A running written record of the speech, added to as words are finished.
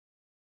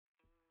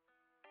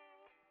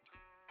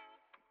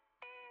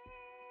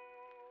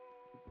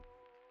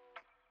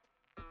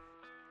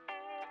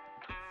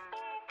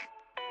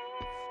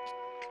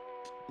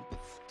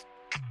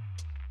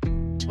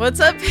What's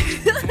up?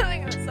 I'm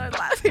gonna start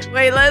laughing.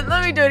 Wait, let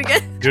me do it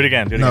again. Do it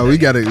again. No, we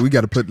gotta leave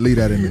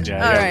that in there.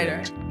 Yeah, All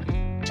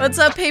right. What's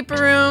up, Paper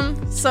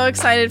Room? So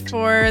excited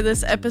for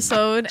this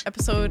episode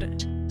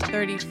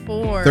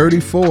 34.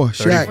 34,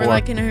 Shaq. We're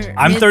like in her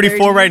I'm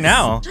 34 right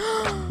now.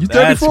 You 34?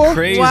 That's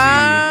crazy.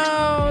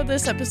 Wow.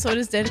 This episode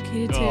is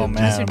dedicated to Oh,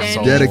 man, Mr. I'm Danny.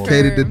 so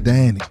Dedicated to for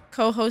Danny.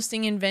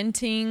 co-hosting and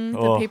venting the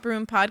Oh. Paper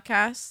Room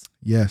podcast.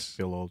 Yes.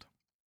 Feel old.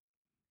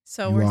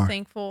 So You we're are.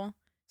 thankful.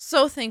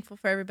 So thankful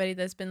for everybody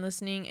that's been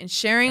listening and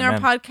sharing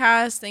Amen. our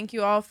podcast. Thank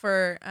you all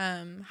for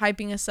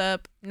hyping us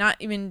up. Not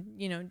even,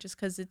 just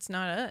because it's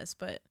not us,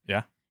 but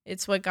Yeah.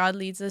 it's what God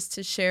leads us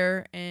to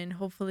share and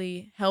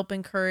hopefully help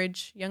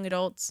encourage young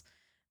adults.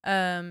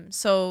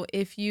 So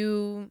if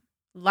you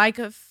have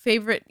a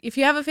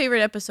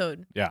favorite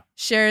episode, Yeah.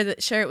 share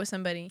it with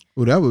somebody.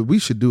 Well, we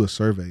should do a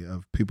survey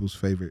of people's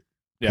favorite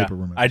Yeah. Paper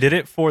Room. I did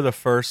it for the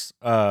first,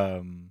 I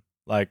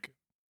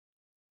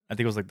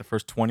think it was like the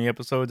first 20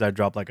 episodes. I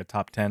dropped like a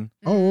top 10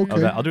 Oh, of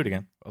okay. that. I'll do it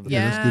again.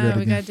 Yeah, let's do that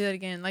we again. gotta do that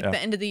again. Like Yeah. the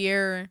end of the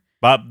year.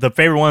 But the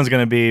favorite one is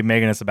going to be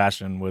Megan and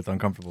Sebastian with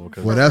Uncomfortable.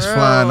 Cause Well, that's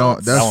flying on.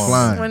 That's That one-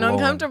 flying. When Blowing.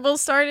 Uncomfortable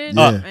started,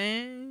 Yeah.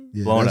 man,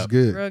 Yeah, Blowing that's up.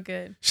 good. real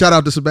good. Shout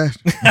out to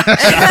Sebastian. Shout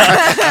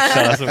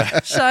out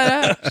Sebastian. Shut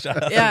up.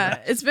 Shout out Yeah,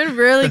 it's been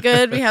really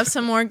good. We have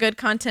some more good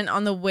content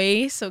on the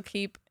way, so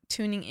keep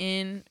tuning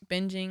in,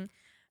 binging.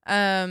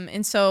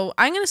 And so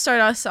I'm gonna start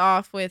us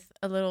off with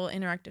a little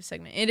interactive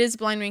segment. It is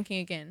blind ranking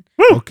again,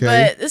 Okay.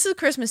 but this is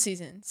Christmas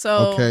season,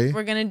 so Okay.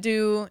 we're gonna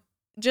do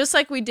just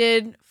like we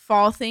did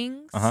fall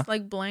things, Uh-huh.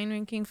 like blind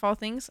ranking fall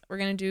things. We're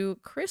gonna do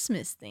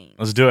Christmas things,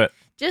 Let's do it.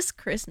 just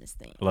Christmas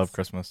things. I love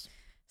Christmas.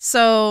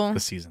 So The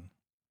season.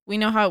 we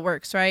know how it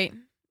works, right?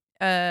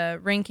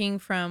 Ranking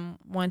from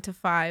 1 to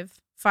 5,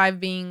 5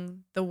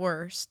 being the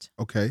worst,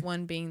 Okay.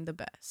 1 being the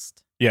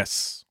best.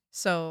 Yes.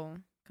 So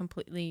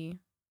completely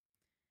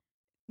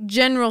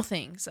general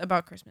things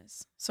about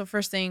Christmas. So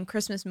first thing,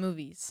 Christmas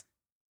movies.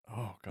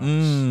 Oh, gosh.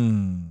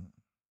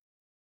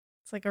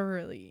 It's like a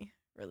really,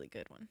 really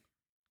good one.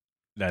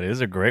 That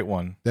is a great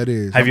one. That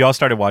is. Have you all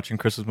started watching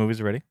Christmas movies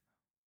already?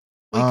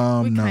 We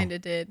No. kind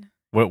of did.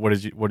 What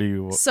do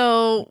you,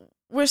 So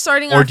we're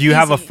starting or off do you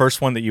have a easy. first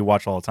one that you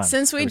watch all the time?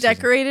 Since we every season?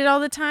 decorated all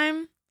the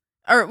time,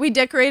 or we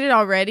decorated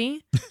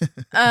already,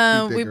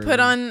 we put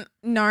on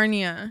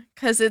Narnia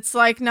because it's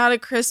like not a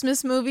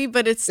Christmas movie,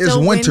 but it's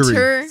still wintry.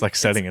 winter. It's like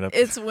setting it up.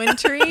 It's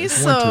wintry, It's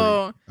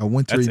so a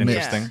wintry That's mix.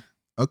 interesting.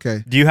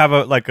 Okay. Do you have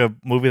a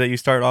movie that you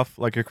start off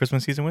like your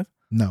Christmas season with?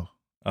 No,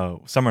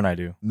 Oh, Summer and I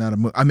do. not a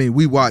movie. I mean,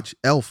 we watch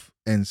Elf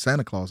and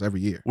Santa Claus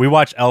every year. We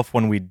watch Elf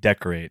when we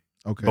decorate,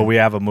 Okay. but we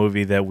have a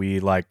movie that we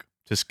like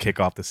just kick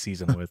off the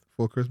season with.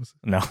 for Christmas.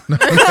 No,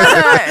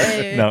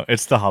 Hey. no,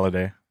 it's The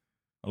Holiday.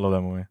 I love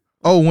that movie.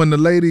 Oh, when the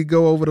lady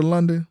go over to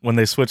London. When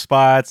they switch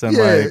spots and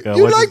Yeah, like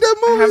you what's like it- that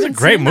I movie? haven't It's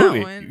a great seen that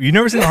movie. one. You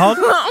never seen The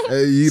Holiday?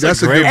 Hey, It's a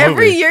that's a great good. movie.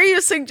 Every year you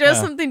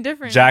suggest Yeah. something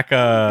different. Jack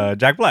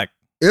Black,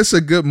 It's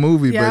a good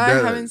movie, Yeah, I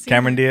but haven't seen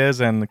Cameron it.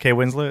 Diaz, and Kay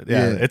Winslet.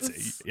 Yeah,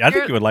 Yeah. I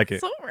think you would like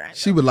it. So random.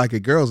 she would like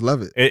it. Girls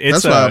love it.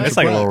 It's That's why I'm it's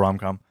like a surprised. little rom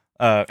com.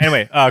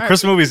 Anyway,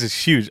 Christmas movies is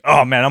huge.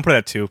 Oh man, I'm putting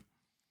that 2.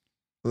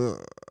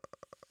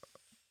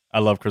 I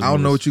love Christmas. I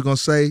don't know movies. what you're gonna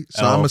say,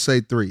 so I'm gonna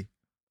say 3.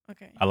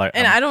 Okay. I like.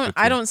 And I'm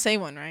I good, don't say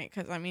one, right?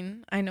 Because I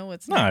mean I know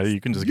what's too. No, next.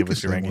 you can just You give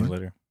us can your say rankings one.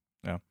 later.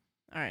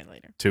 All right,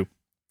 later. 2.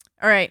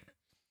 All right.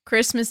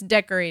 Christmas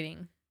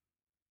decorating.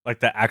 Like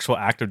the actual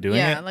act of doing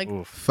Yeah, it. like-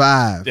 Oof.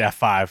 5. Yeah,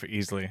 5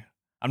 easily.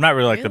 I'm not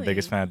really like the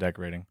biggest Really? fan of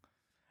decorating.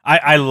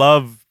 I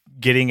love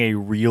getting a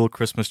real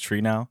Christmas tree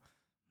now.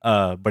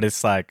 But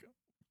it's like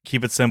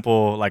keep it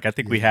simple. Like I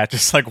think we Yeah. had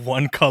just like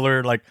one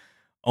color, like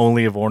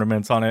only of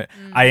ornaments on it.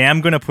 Mm. I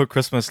am gonna put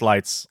Christmas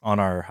lights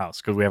on our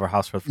house because we have our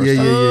house for the first Yeah,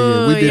 time. yeah, yeah,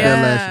 yeah. We Oh, did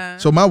that last yeah. year.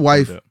 So my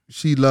wife, do it.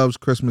 she loves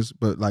Christmas,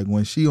 but like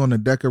when she on the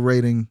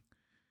decorating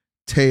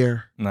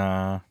tear,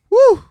 Nah.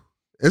 woo,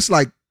 it's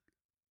like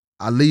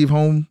I leave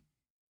home,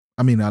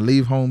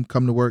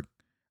 come to work,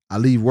 I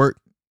leave work,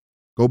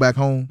 go back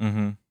home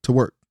Mm-hmm. to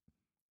work.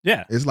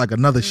 Yeah. It's like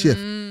another shift.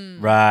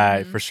 Mm.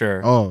 Right, Mhm. for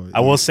sure. Oh,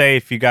 I will say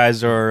if you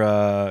guys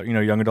are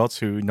young adults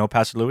who know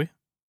Pastor Louis,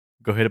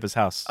 go hit up his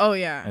house. Oh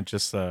yeah. And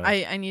just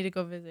I need to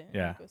go visit. I need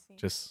yeah, to go see.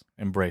 just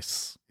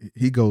embrace.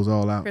 he goes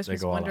all out. They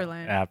Christmas go all out.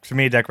 Wonderland. Yeah, to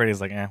me decorating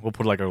is like, we'll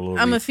put like a little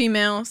I'm a wreath.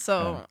 female,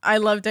 so Yeah. I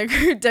love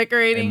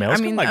decorating. males I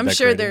can mean, like I'm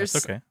sure decorating, there's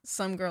it's okay.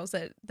 some girls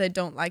that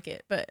don't like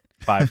it, but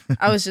 5.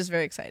 I was just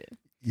very excited.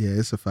 Yeah,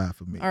 it's a 5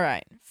 for me. All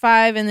right,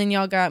 5, and then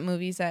y'all got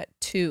movies at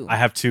 2. I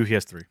have 2, he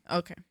has 3.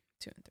 Okay,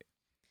 2 and 3.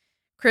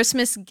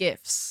 Christmas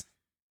gifts.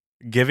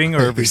 Giving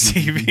or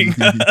receiving?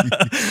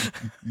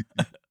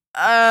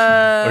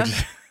 Or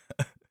just-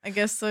 I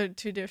guess they're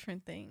 2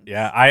 different things.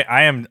 yeah,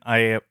 I am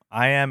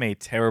a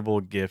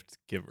terrible gift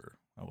giver.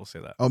 I will say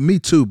that. Oh, me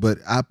too, but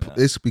Yeah.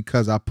 it's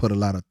because I put a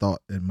lot of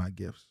thought in my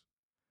gifts.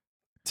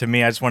 To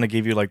me, I just want to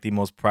give you like the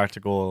most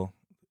practical,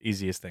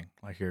 easiest thing.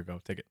 Like here you go,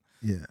 take it.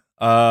 Yeah.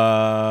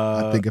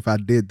 I I think if I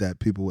did that,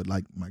 people would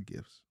like my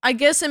gifts. I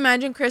guess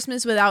imagine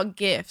Christmas without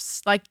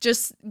gifts, like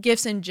just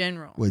gifts in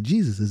general. Well,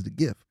 Jesus is the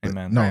gift. but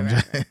Amen. No, Right, I'm right,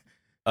 just- Yes,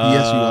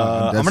 you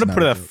are. I'm That's gonna not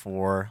put it a at joke.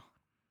 4.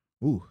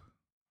 Ooh.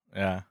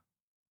 Yeah.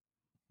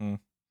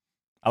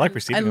 I like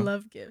receiving I them.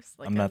 love gifts.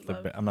 Like I'm not I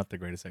love, I'm not the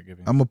greatest at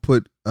giving. I'm gonna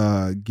put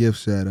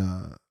gifts at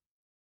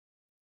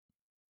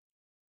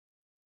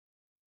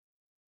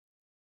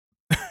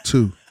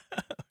 2.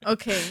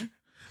 Okay.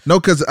 No,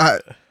 because I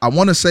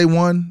want to say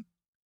 1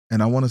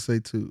 and I want to say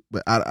 2,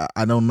 but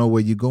I don't know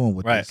where you're going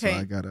with Right. this, so Okay.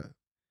 I gotta.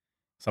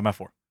 So I'm at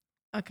 4.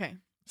 Okay.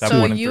 So I So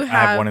have 1 and you 3. I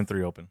have have 1 and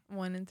 3 open.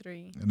 1 and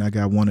 3. And I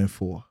got 1 and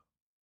 4.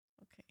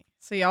 Okay.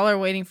 So y'all are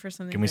waiting for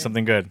something. Give me good.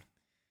 something good.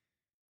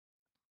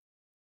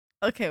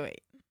 Okay,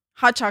 wait.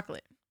 Hot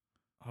chocolate.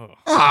 Oh,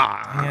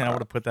 Ah, man, I would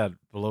have put that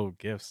below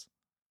gifts.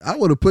 I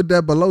would have put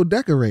that below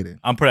decorating.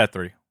 I'm put at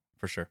 3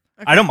 for sure.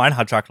 Okay. I don't mind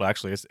hot chocolate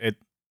actually. It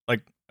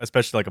like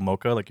especially like a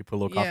mocha, like you put a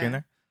little coffee in Yeah.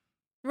 there.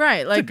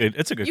 Right. Like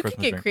It's a good you Christmas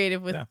can get drink.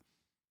 creative with Yeah.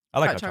 I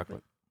like hot hot chocolate.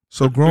 chocolate.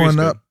 So The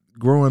 3 is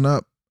growing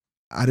up,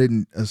 I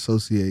didn't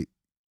associate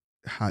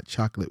hot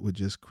chocolate with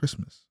just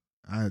Christmas.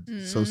 I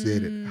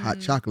associated hot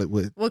Mm. chocolate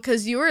with, Well,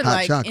 because you were Hot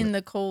like chocolate. in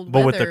the cold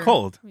But with the weather.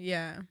 cold.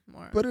 Yeah.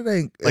 More. but it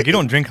ain't Like you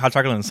don't drink hot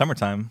chocolate in the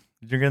summertime.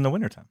 You drink it in the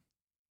wintertime.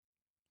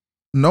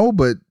 No,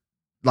 but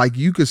like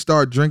you could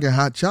start drinking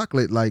hot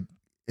chocolate like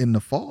in the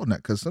fall now,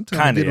 because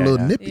sometimes Kinda, it get a yeah, little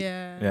yeah. nippy.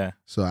 Yeah. Yeah.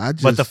 So I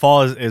just But the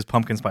fall is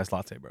pumpkin spice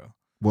latte, bro.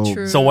 well,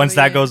 True. So once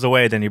that yeah. goes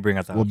away, then you bring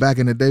out the well hot back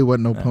in the day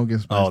wasn't no Yeah. pumpkin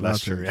spice. Oh,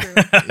 that's latte. true.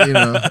 Yeah. You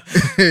know,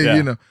 Yeah.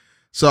 you know.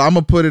 So I'm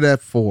gonna put it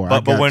at 4.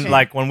 But when you.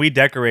 like when we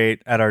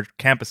decorate at our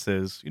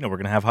campuses, we're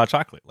gonna have hot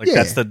chocolate. Like Yeah.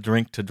 that's the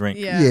drink to drink.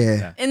 Yeah.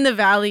 yeah, In the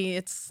valley,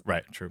 it's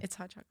Right. True.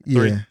 hot chocolate.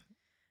 yeah.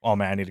 Oh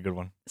man, I need a good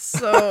one.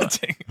 So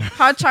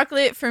hot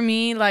chocolate for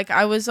me, like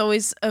I was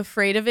always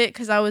afraid of it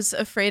because I was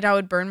afraid I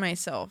would burn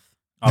myself.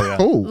 Oh yeah.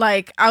 Cool.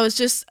 Like I was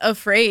just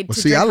afraid Well,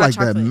 to see, drink I hot like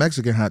chocolate. that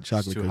Mexican hot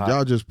chocolate too because hot.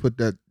 y'all just put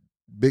that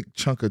big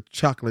chunk of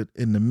chocolate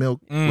in the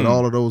milk with Mm.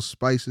 all of those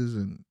spices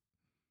and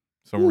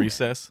Some Ooh.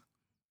 Reese's.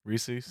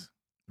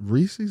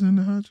 Reese's in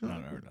the hot No,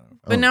 chocolate. no, no.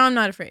 But Oh. now I'm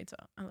not afraid, so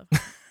I love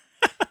it.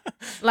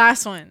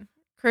 Last one.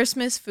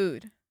 Christmas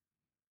food.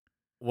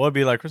 What would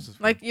be like Christmas?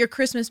 food? Like your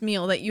Christmas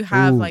meal that you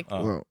have Ooh, like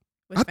Oh. well,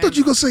 with I thought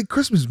you were gonna say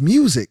Christmas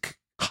music.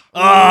 that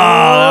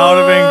would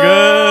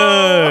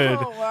have been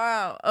good. Oh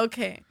wow.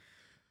 Okay.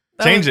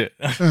 That Change was-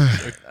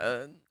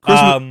 it.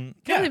 Can't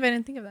Yeah. believe I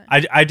didn't think of that.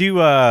 I do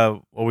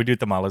we do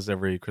tamales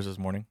every Christmas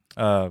morning.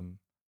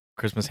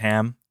 Christmas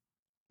ham.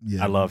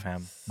 Yeah, I love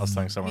ham. I was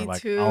telling someone Me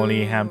like I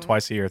only eat ham too.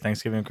 twice a year,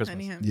 Thanksgiving and Christmas.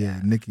 Honey ham. Yeah,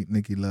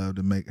 Nikki loved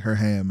to make her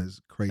ham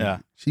is crazy. Yeah.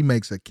 She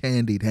makes a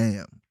candied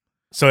ham.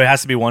 So it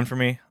has to be one for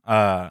me.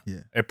 Yeah.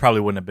 It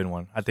probably wouldn't have been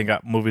one. I think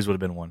movies would have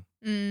been one.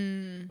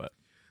 Mm.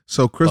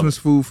 So Christmas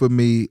food for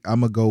me,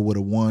 I'm gonna go with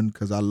a 1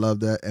 because I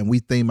love that, and we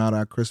theme out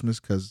our Christmas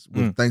because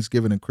with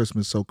Thanksgiving and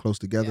Christmas so close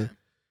together, Yeah.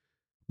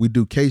 we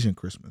do Cajun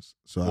Christmas.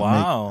 So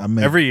Wow. I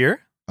make Every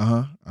year?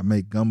 I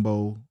make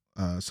gumbo.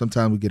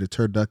 Sometimes we get a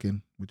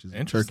turducken, which is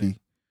Interesting.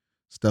 turkey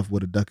stuffed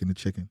with a duck and a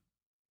chicken,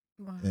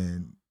 Wow.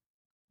 and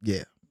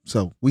yeah.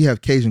 So we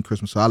have Cajun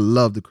Christmas. So I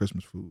love the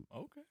Christmas food.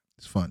 Okay.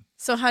 It's fun.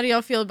 So how do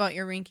y'all feel about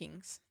your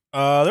rankings?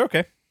 They're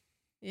okay.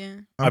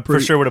 Yeah. I for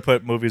sure would have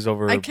put movies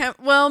over. I can't.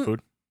 Well,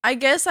 food. I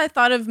guess I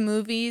thought of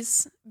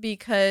movies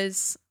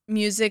because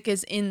music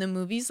is in the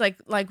movies, like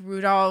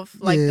Rudolph,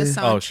 like the Yeah.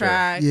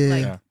 soundtrack. Oh, sure. Yeah.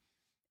 Like, Yeah.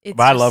 it's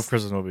But I love just-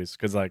 Christmas movies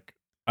because like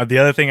the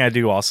other thing I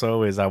do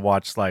also is I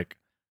watch like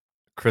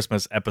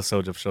Christmas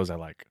episodes of shows I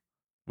like.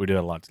 We do it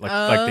a lot, like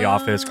The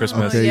Office, Oh,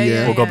 Christmas. Okay,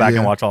 yeah, We'll go back yeah.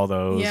 and watch all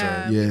those.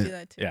 Yeah, Or, we Yeah. do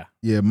that too. Yeah.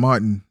 Yeah,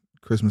 Martin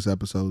Christmas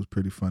episode is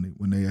pretty funny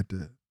when they at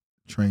the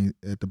train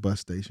at the bus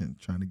station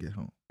trying to get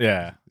home.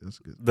 yeah. That's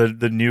good.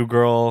 The New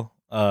Girl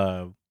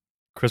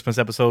Christmas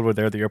episode where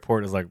they're at the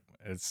airport is like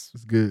it's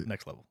It's good.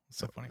 next level. It's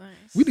so funny.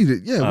 Nice. We need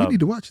to we Um, need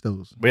to watch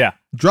those. But yeah,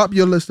 Drop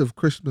your list of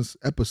Christmas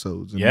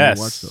episodes and yes,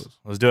 we'll watch those.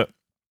 let's do it.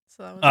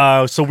 So, that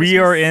was So we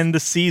are Christmas. in the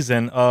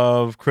season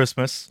of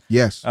Christmas.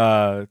 Yes.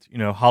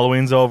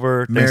 Halloween's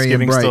over, Merry and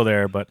Thanksgiving's still bright.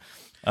 there, but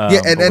yeah, but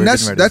and we're getting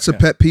that's ready. that's a Yeah,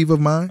 pet peeve of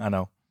mine. I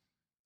know.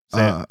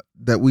 Say it.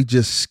 That we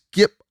just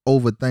skip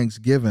over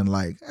Thanksgiving.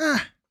 Like,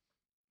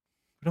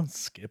 We don't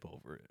skip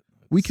over it.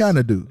 we It's- kind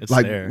of do. it's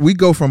Like, there. we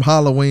go from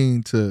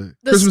Halloween to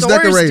the Christmas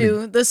stores decorating.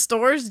 do. The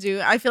stores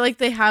do. I feel like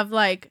they have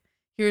like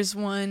here's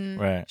one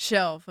Right.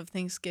 shelf of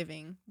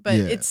Thanksgiving, but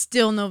Yeah. it's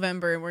still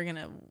November, and we're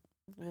gonna,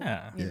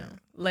 Yeah. you Yeah. know,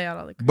 lay out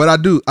all the. But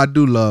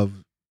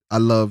I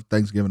love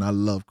Thanksgiving. I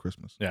love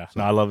Christmas. Yeah, So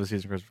no, I love the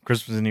season of Christmas.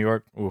 Christmas in New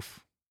York, oof,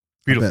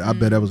 I beautiful,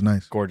 bet that was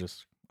nice.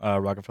 gorgeous.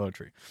 Rockefeller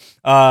tree.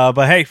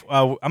 But hey,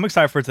 I'm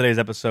excited for today's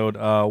episode.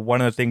 One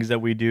of the things that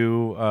we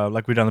do,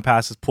 like we've done in the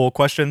past, is pull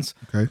questions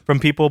Okay. from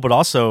people, but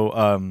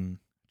also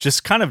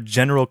just kind of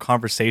general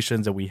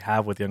conversations that we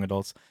have with young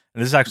adults.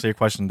 And this is actually a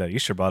question that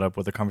Isha brought up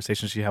with a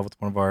conversation she had with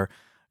one of our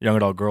young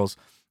adult girls.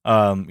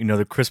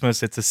 The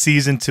Christmas, it's a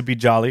season to be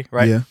jolly,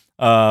 right? Yeah.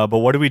 But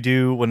what do we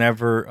do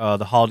whenever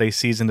the holiday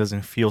season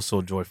doesn't feel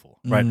so joyful,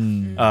 right?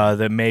 Mm.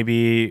 That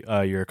maybe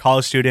you're a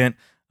college student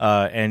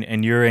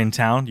and you're in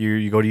town.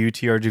 You go to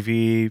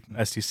UTRGV,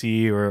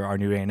 STC, or our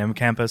new A&M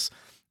campus,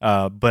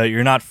 but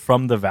you're not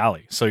from the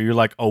Valley. So you're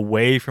like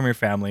away from your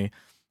family.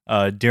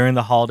 during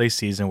the holiday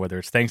season, whether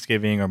it's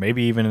Thanksgiving or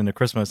maybe even into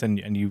Christmas,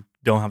 and you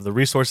don't have the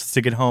resources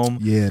to get home.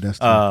 Yeah, that's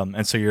true.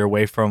 And so you're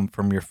away from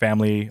your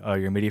family,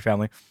 your immediate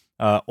family.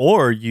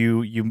 Or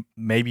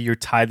maybe you're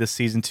tied this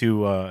season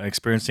to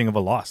experiencing of a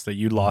loss, that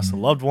you lost a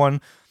loved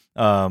one,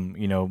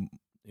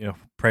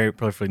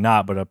 preferably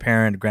not, but a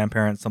parent,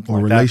 grandparent, something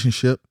Or like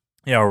relationship.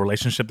 that. Yeah, a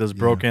relationship that's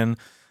broken.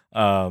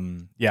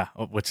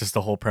 Which is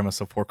the whole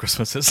premise of 4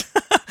 Christmases.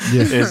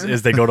 Yeah.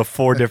 is they go to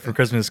 4 different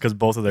Christmases because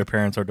both of their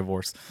parents are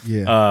divorced.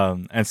 Yeah.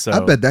 And so I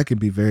bet that can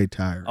be very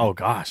tiring. oh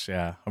gosh,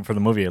 yeah. For the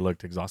movie, it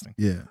looked exhausting.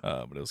 Yeah.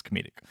 But it was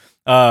comedic.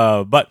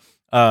 But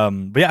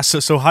yeah.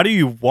 So how do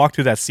you walk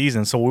through that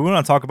season? So what we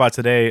want to talk about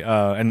today,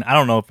 and I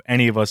don't know if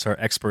any of us are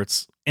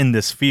experts in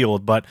this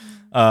field, but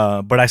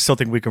I still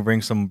think we can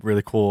bring some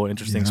really cool,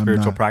 interesting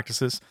spiritual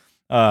practices.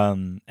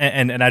 And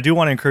I do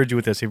want to encourage you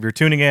with this. If you're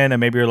tuning in and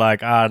maybe you're like,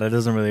 that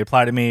doesn't really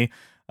apply to me.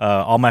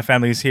 All my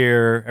family's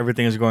here.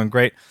 Everything is going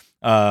great.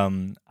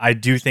 I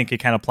do think it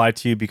can apply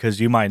to you because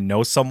you might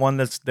know someone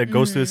that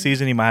goes through the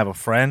season. You might have a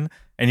friend,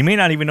 and you may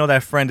not even know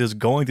that friend is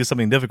going through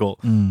something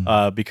difficult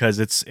because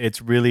it's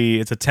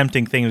a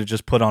tempting thing to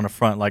just put on a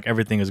front like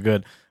everything is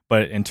good,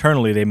 but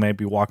internally they may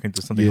be walking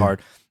through something hard.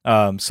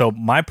 So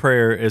my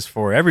prayer is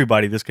for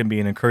everybody. This can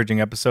be an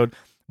encouraging episode,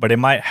 but it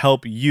might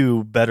help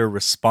you better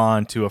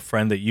respond to a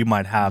friend that you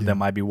might have that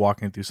might be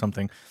walking through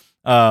something.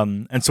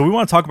 And so we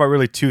want to talk about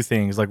really 2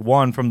 things. Like,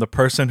 one, from the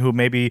person who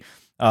maybe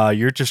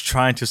you're just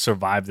trying to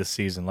survive this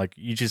season. Like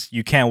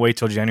you can't wait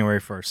till January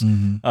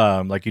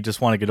 1st. Like you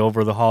just want to get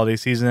over the holiday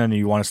season and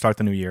you want to start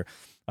the new year.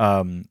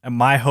 And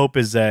my hope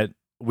is that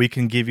we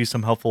can give you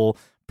some helpful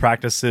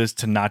practices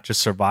to not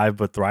just survive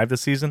but thrive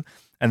this season.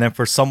 And then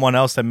for someone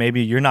else that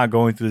maybe you're not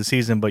going through the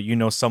season, but you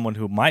know someone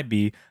who might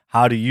be,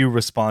 how do you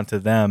respond to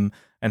them?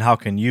 And how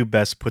can you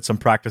best put some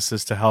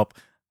practices to help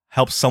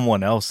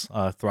someone else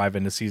thrive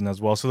in the season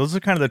as well? So those are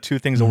kind of the 2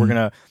 things that we're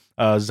going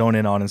to zone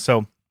in on. And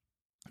so,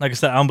 like I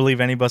said, I don't believe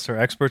any of us are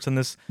experts in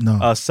this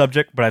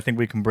subject, but I think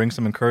we can bring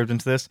some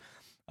encouragement to this.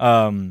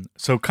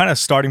 So kind of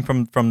starting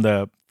from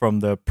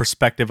the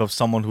perspective of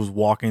someone who's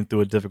walking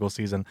through a difficult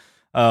season,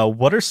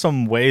 what are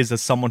some ways that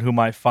someone who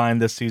might find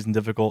this season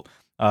difficult,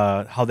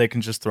 how they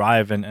can just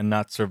thrive and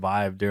not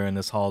survive during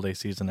this holiday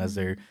season as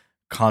they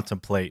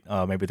contemplate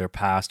maybe their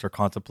past or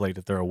contemplate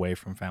that they're away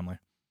from family?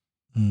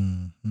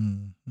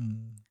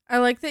 I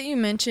like that you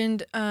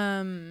mentioned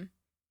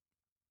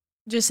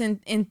just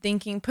in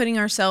thinking, putting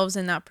ourselves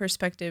in that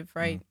perspective,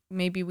 right?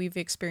 Maybe we've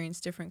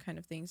experienced different kind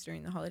of things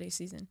during the holiday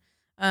season,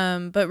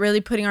 but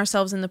really putting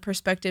ourselves in the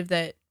perspective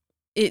that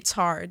it's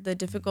hard, the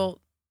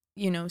difficult,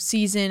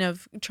 season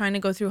of trying to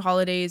go through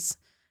holidays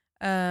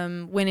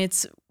when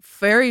it's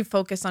very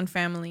focused on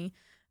family.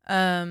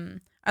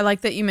 I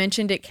like that you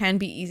mentioned it can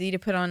be easy to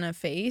put on a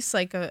face,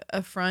 like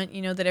a front,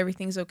 that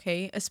everything's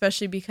okay,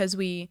 especially because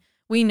we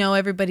know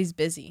everybody's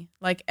busy.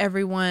 Like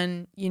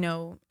everyone,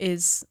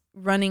 is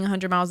running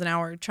 100 miles an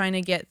hour trying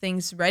to get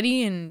things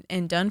ready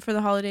and done for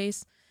the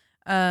holidays.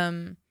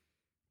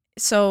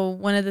 So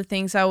one of the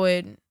things I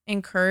would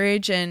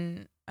encourage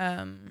and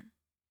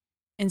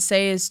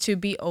say is to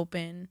be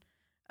open.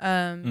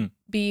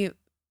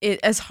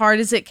 As hard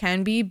as it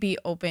can be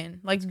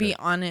open. Like, be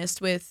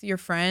honest with your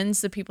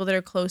friends, the people that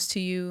are close to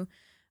you,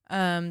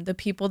 the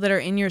people that are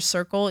in your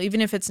circle,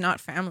 even if it's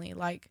not family.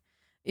 Like,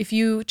 if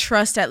you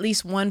trust at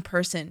least one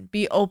person,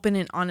 be open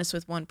and honest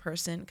with one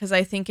person, because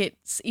I think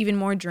it's even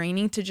more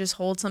draining to just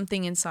hold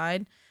something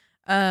inside,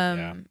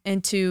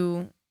 and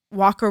to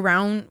walk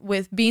around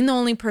with being the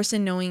only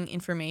person knowing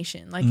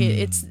information. Like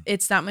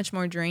it's that much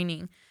more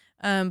draining.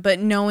 But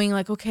knowing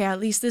like, okay, at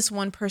least this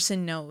one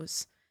person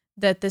knows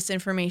that this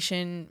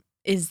information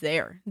is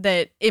there,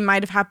 that it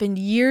might have happened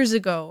years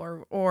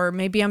ago, or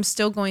maybe I'm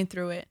still going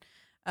through it.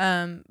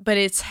 But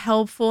it's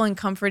helpful and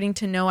comforting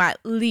to know at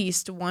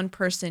least one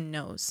person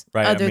knows,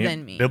 other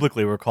than me.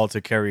 Biblically, we're called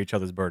to carry each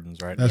other's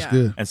burdens, right? That's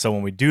good. And so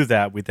when we do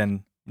that,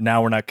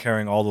 now we're not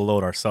carrying all the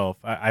load ourselves.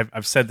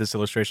 I've said this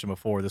illustration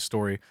before, this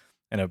story,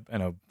 in a I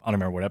don't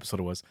remember what episode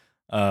it was.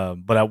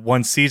 But at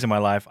one season of my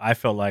life, I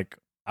felt like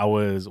I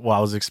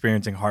was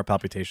experiencing heart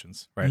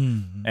palpitations, right?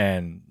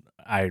 And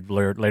I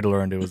later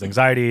learned it was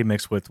anxiety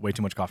mixed with way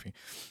too much coffee,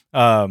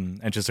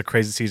 and just a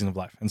crazy season of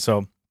life. And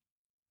so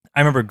I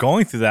remember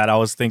going through that. I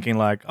was thinking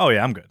like, oh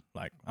yeah, I'm good.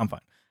 Like, I'm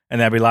fine.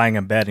 And then I'd be lying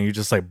in bed and you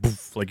just like,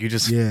 boof, like you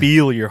just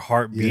feel your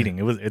heart beating.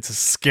 It's a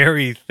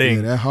scary thing.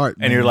 Yeah, that heart,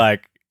 and you're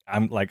like,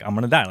 I'm going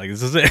to die. Like,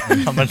 this is it.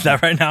 I'm going to die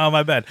right now on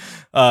my bed.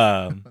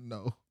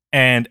 No.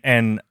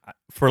 And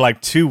for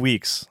like 2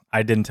 weeks,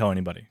 I didn't tell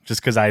anybody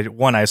just because I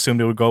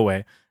assumed it would go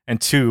away. And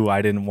 2,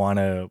 I didn't want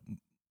to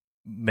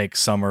make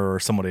Summer or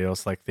somebody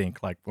else like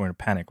think like we're in a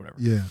panic, whatever.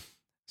 Yeah.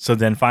 So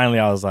then finally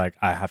I was like,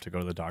 I have to go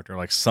to the doctor.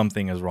 Like,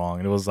 something is wrong.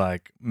 And it was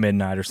like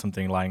midnight or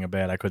something, lying in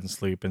bed. I couldn't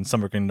sleep. And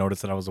Summer can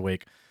notice that I was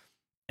awake.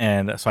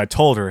 And so I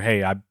told her,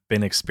 hey, I've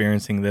been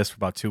experiencing this for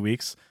about 2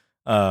 weeks.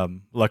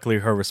 Luckily,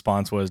 her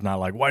response was not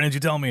like, why didn't you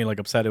tell me? Like,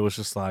 upset. It was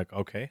just like,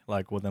 okay,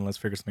 like, well, then let's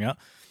figure something out.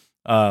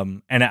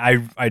 And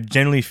I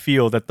genuinely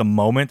feel that the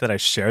moment that I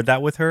shared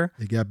that with her,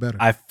 it got better.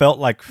 I felt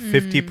like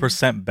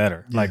 50%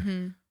 better. Yeah. Like,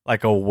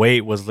 like a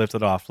weight was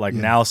lifted off. Like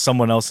Yeah. now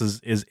someone else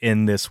is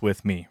in this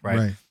with me,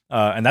 right?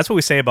 And that's what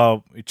we say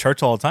about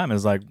church all the time.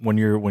 Is like when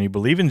you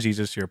believe in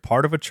Jesus, you're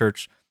part of a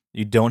church.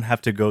 You don't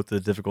have to go through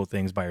the difficult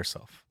things by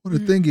yourself. Well,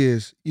 the thing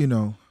is,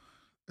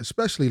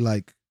 especially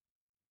like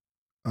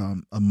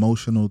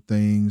emotional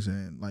things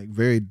and like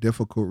very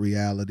difficult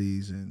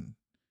realities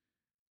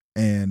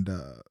and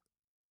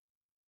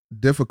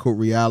difficult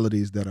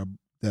realities that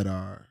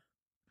are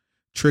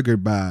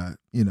triggered by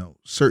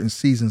certain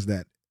seasons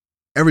that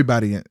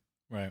everybody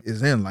Right.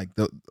 is in. Like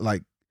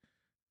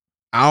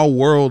our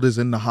world is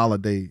in the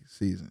holiday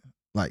season.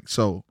 Like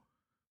so,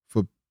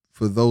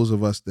 for those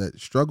of us that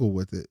struggle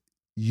with it,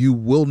 you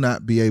will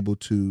not be able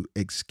to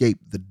escape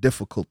the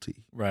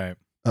difficulty. Right.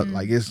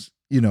 Like it's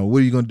what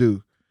are you gonna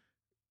do?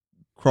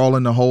 Crawl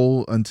in the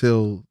hole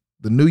until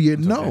the new year?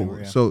 Until No.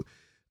 January, yeah. So,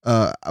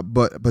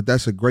 but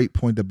that's a great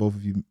point that both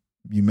of you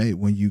made.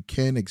 When you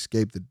can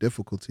escape the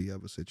difficulty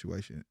of a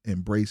situation,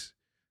 embrace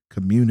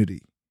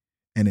community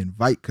and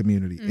invite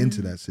community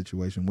into that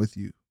situation with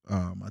you.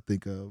 I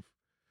think of,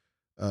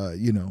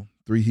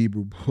 3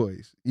 Hebrew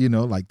boys.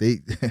 Like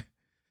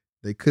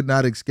they could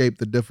not escape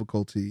the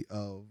difficulty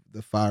of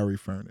the fiery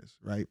furnace,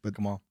 right? But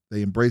Come on.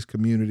 they embraced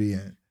community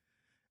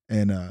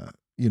and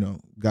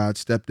God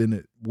stepped in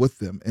it with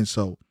them. And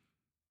so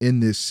in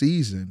this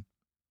season,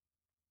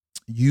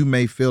 you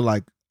may feel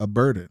like a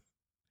burden.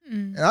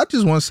 And I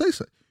just want to say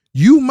something.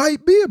 You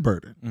might be a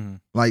burden. Mm-hmm.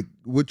 Like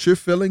what you're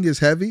feeling is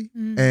heavy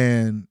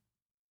and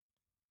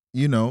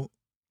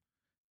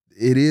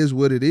it is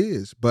what it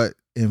is, but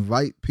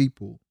invite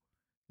people,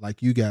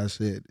 like you guys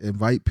said,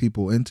 invite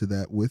people into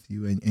that with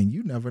you. And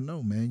you never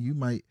know, man. You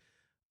might,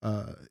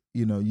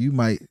 you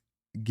might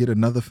get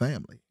another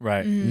family.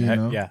 Right.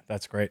 know? Yeah,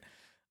 that's great.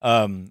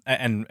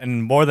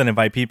 And more than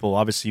invite people,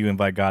 obviously you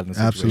invite God in the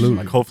situation. Absolutely.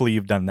 Like hopefully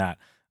you've done that.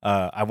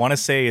 I want to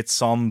say it's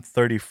Psalm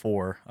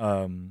 34.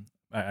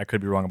 I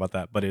could be wrong about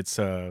that, but it's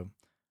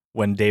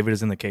when David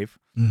is in the cave,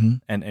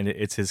 and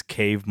it's his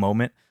cave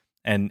moment.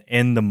 And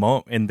in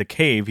the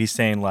cave, he's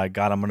saying like,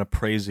 God, I'm gonna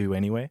praise you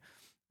anyway.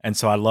 And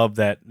so I love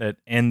that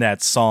in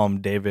that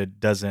psalm, David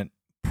doesn't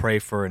pray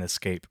for an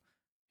escape.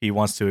 He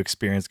wants to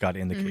experience God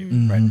in the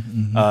cave, right?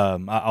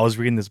 I was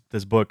reading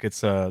this book.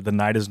 It's The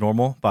Night is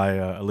Normal by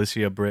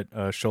Alicia Britt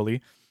Chole,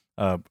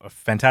 a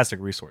fantastic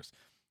resource.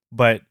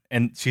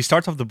 And she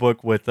starts off the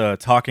book with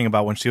talking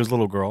about when she was a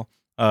little girl.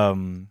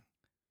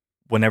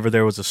 Whenever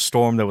there was a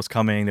storm that was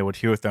coming, they would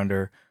hear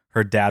thunder.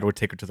 Her dad would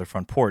take her to the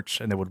front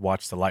porch, and they would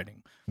watch the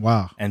lightning.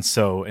 Wow. And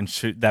so,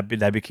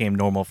 that became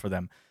normal for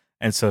them.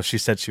 And so she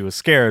said she was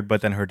scared,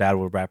 but then her dad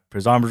would wrap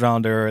his arms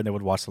around her, and they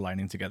would watch the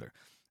lightning together.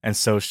 And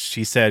so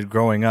she said,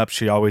 growing up,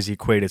 she always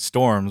equated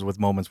storms with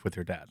moments with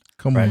her dad.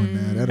 Come on,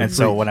 man. And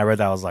so when I read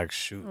that, I was like,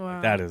 shoot,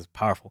 Wow. that is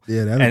powerful.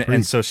 Yeah,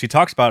 and so she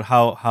talks about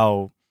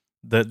how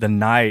the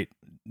night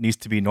needs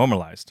to be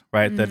normalized,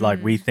 right? That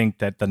like we think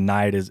that the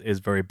night is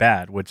very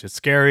bad, which is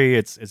scary.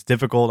 It's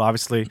difficult,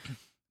 obviously,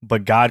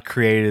 but God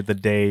created the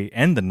day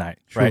and the night,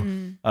 right?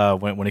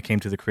 When it came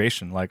to the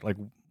creation,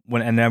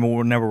 whenever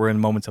we're in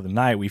moments of the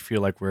night, we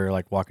feel like we're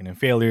like walking in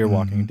failure,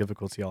 walking in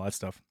difficulty, all that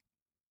stuff.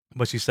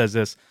 But she says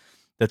this,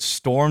 that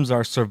storms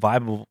are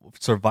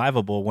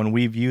survivable when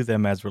we view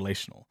them as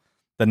relational.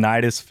 The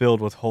night is filled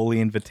with holy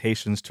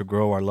invitations to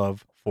grow our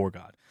love for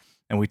God.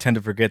 And we tend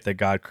to forget that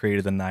God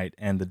created the night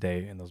and the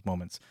day in those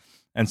moments.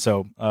 And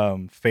so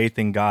faith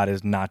in God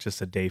is not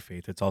just a day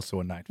faith, it's also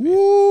a night faith.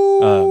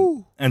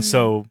 And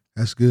so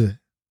that's good.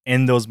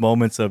 In those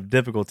moments of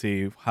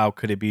difficulty, how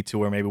could it be to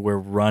where maybe we're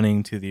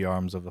running to the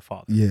arms of the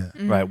Father? Yeah.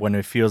 Right. When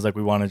it feels like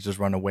we want to just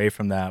run away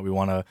from that, we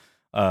want to,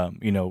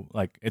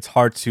 like it's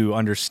hard to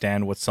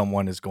understand what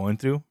someone is going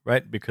through,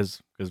 right?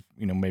 Because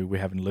maybe we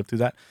haven't lived through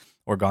that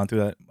or gone through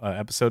that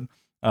episode.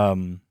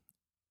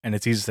 And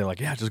it's easy to say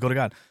like, yeah, just go to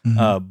God.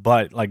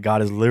 But like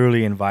God is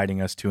literally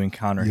inviting us to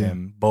encounter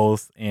Him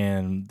both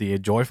in the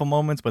joyful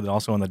moments, but then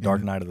also in the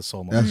dark night of the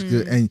soul moments. That's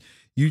good. And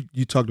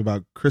you talked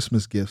about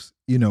Christmas gifts.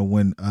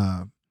 When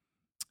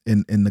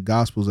in the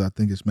Gospels, I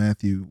think it's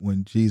Matthew,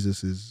 when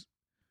Jesus is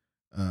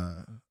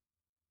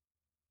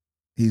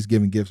he's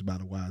giving gifts by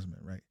the wise men,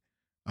 right?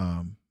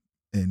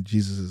 And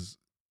Jesus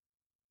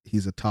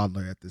he's a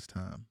toddler at this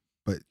time,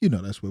 but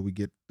that's where we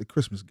get the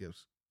Christmas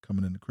gifts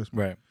coming into Christmas,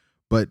 right?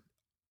 But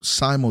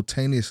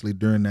simultaneously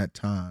during that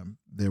time,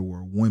 there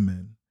were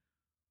women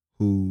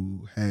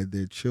who had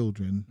their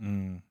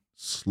children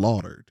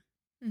slaughtered,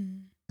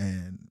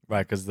 and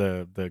right, because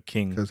the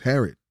king, because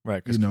Herod,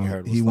 right, because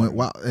Herod was he went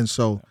wild, and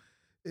so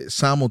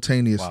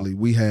simultaneously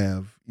we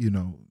have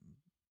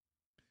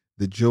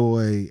the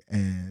joy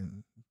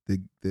and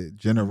the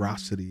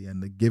generosity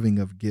and the giving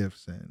of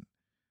gifts, and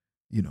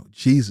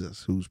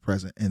Jesus who's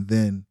present, and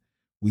then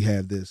we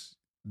have this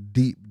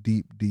deep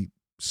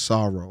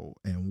sorrow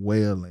and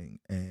wailing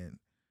and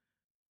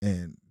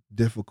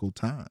difficult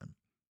time.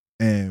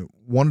 And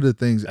one of the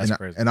things,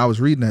 and I was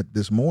reading that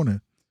this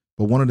morning,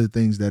 but one of the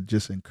things that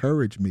just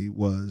encouraged me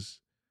was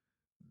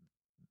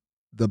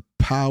the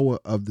power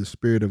of the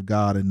Spirit of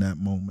God in that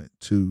moment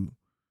to,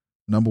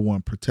 number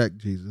one, protect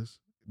Jesus,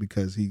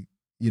 because he,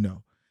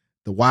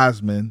 the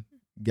wise men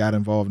got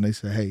involved and they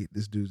said, hey,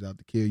 this dude's out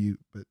to kill you.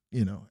 But,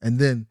 and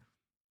then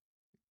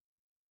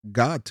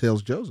God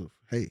tells Joseph,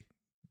 hey,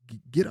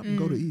 get up and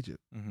go to Egypt.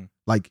 Mm-hmm.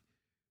 Like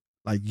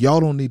y'all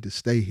don't need to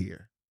stay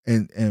here.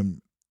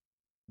 And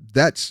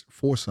that's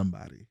for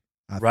somebody.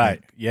 I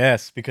think.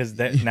 Yes, because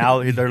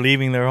now they're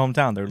leaving their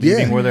hometown. They're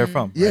leaving where they're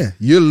from. Right? Yeah,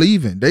 you're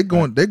leaving. They're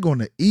going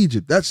to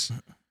Egypt. That's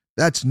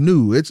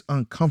new. It's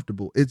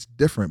uncomfortable. It's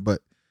different.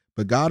 But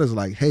God is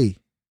like, hey,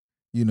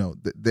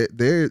 there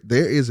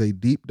is a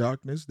deep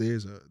darkness.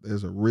 There's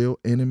a real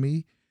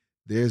enemy.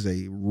 There's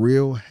a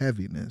real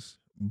heaviness.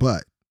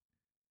 But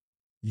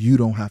you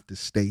don't have to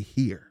stay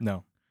here.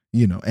 No.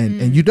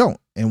 And you don't.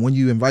 And when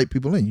you invite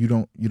people in, you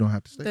don't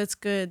have to stay. That's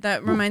good.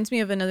 That reminds me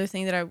of another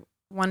thing that I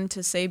wanted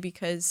to say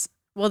because,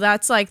 well,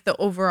 that's like the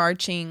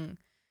overarching,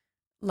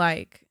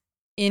 like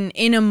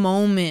in a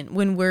moment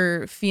when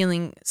we're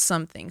feeling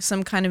something,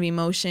 some kind of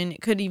emotion.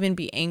 It could even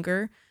be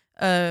anger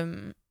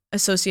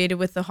associated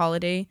with the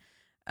holiday.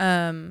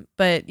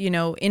 But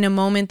in a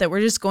moment that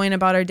we're just going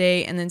about our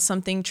day and then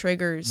something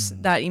triggers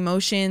that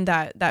emotion,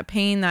 that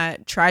pain,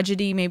 that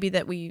tragedy maybe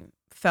that we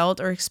felt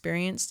or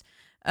experienced,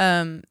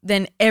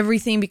 then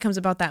everything becomes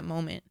about that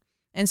moment.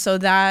 And so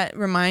that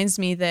reminds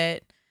me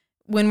that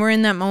when we're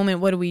in that moment,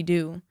 what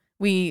do?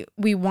 We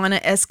want to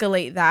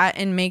escalate that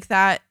and make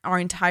that our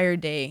entire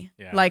day.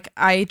 Yeah. Like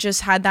I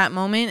just had that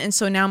moment. And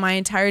so now my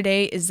entire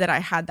day is that I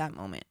had that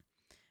moment,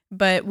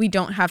 but we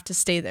don't have to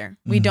stay there.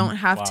 We don't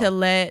have to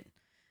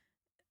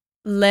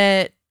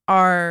let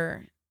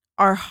our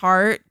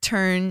heart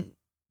turn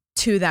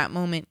to that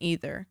moment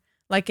either.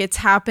 Like it's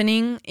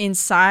happening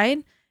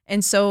inside.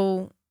 And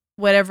so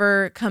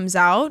whatever comes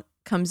out,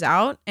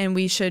 and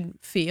we should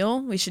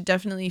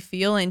definitely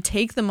feel and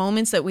take the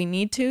moments that we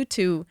need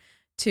to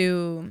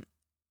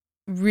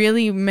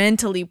really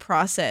mentally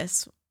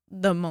process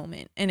the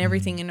moment and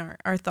everything in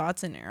our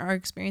thoughts and our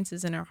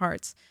experiences in our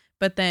hearts,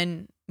 but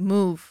then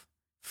move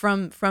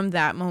from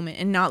that moment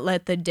and not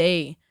let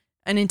an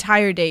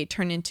entire day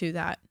turn into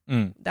that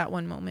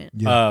one moment.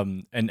 Yeah.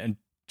 And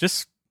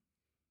just,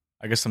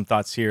 I guess some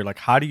thoughts here. Like,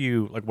 how do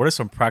you, like, what are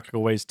some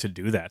practical ways to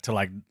do that? To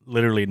like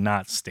literally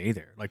not stay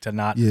there, like to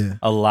not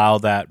allow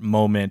that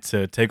moment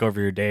to take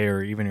over your day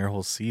or even your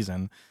whole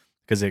season,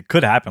 because it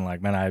could happen.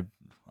 Like, man,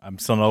 I'm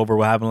still not over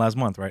what happened last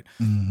month, right?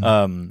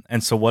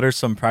 And so, what are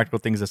some practical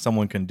things that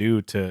someone can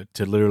do to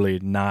literally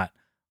not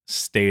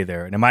stay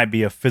there? And it might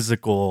be a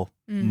physical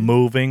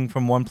moving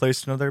from one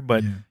place to another,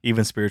 but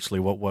even spiritually,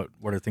 what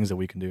are things that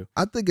we can do?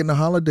 I think in the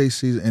holiday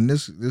season, and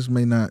this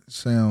may not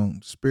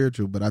sound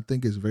spiritual, but I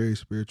think it's very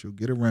spiritual.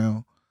 Get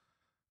around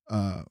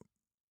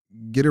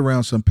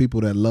some people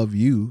that love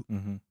you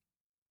and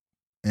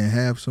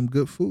have some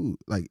good food.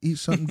 Like eat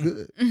something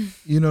good.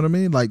 You know what I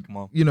mean? Like,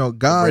 God,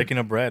 the breaking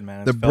of bread,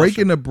 man. The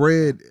breaking of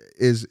bread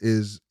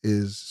is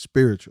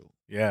spiritual.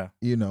 Yeah.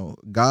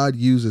 God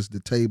uses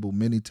the table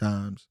many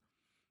times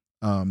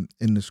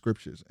in the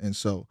scriptures. And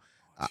so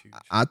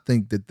I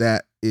think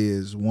that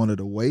is one of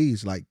the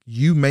ways, like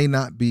you may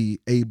not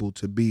be able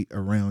to be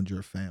around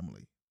your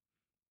family.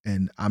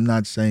 And I'm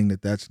not saying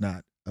that that's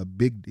not a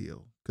big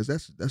deal, because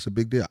that's a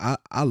big deal.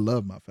 I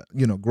love my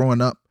family.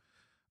 Growing up,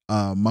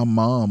 my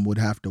mom would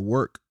have to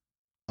work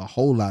a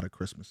whole lot of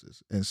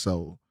Christmases. And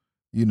so,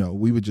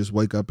 we would just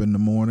wake up in the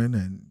morning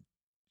and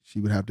she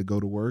would have to go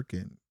to work,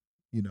 and,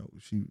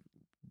 she'd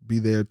be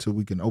there till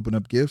we can open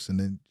up gifts, and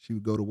then she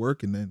would go to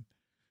work, and then,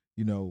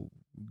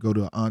 go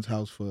to an aunt's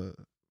house for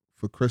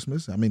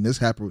Christmas. I mean, this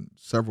happened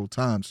several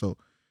times. So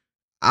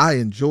I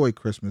enjoy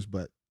Christmas,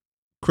 but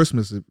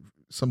Christmas,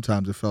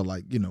 sometimes it felt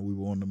like, we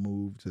were on the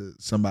move to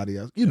somebody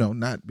else,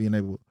 not being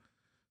able.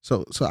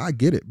 So I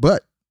get it.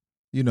 But,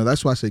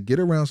 that's why I say get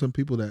around some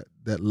people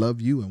that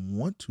love you and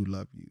want to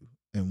love you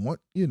and want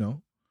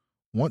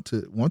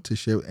to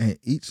share and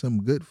eat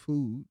some good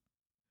food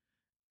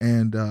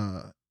and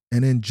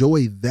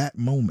enjoy that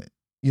moment.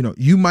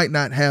 You might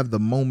not have the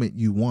moment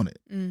you wanted.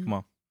 Come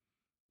on.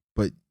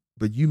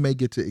 But you may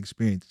get to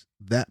experience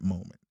that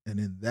moment. And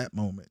in that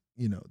moment,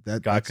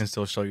 that God can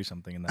still show you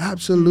something in that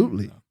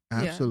absolutely. moment.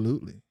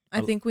 Absolutely.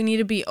 I think we need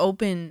to be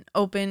open,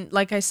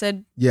 like I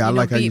said,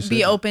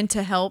 be open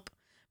to help,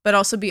 but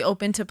also be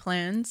open to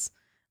plans.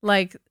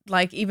 Like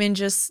even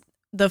just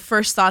the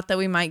first thought that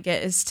we might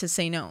get is to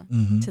say no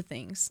to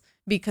things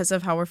because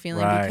of how we're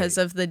feeling, because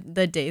of the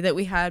day that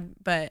we had.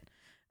 But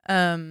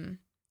I'm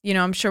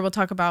sure we'll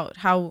talk about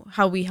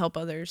how we help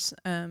others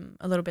a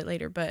little bit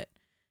later.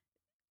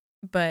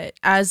 But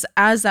as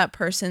that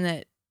person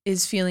that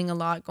is feeling a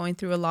lot, going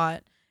through a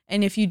lot,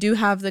 and if you do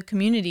have the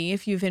community,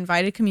 if you've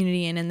invited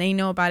community in and they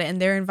know about it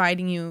and they're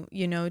inviting you,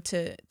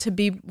 to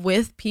be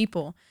with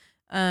people,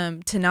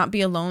 to not be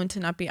alone, to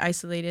not be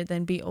isolated,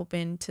 then be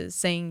open to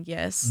saying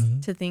yes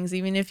to things,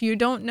 even if you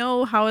don't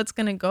know how it's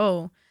gonna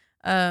go.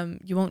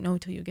 You won't know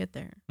till you get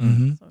there.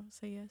 So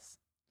say yes.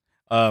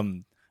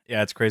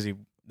 Yeah, it's crazy.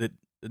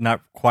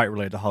 Not quite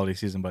related to holiday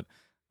season, but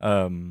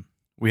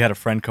we had a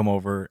friend come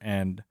over,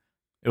 and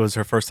it was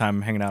her first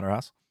time hanging out at our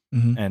house,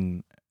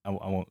 and I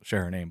won't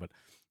share her name, but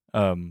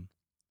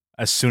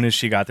as soon as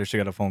she got there, she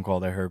got a phone call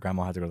that her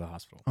grandma had to go to the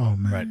hospital. Oh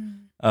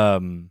man.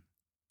 Right.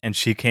 And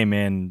she came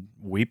in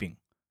weeping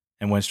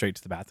and went straight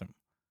to the bathroom.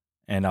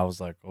 And I was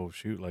like, oh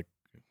shoot, like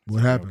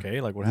what happened?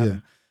 Okay, like what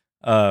happened?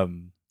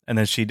 And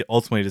then she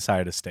ultimately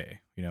decided to stay,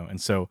 and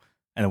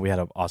then we had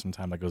an awesome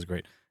time. Like it was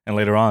great. And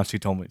later on, she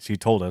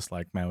told us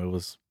like, man, it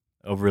was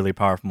a really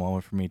powerful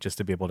moment for me just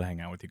to be able to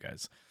hang out with you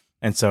guys.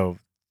 And so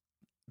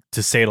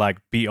to say like,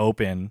 be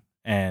open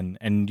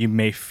and you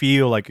may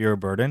feel like you're a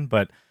burden,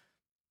 but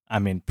I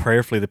mean,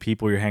 prayerfully, the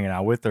people you're hanging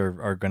out with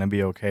are going to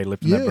be okay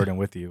lifting that burden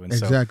with you. And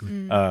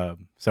exactly.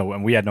 So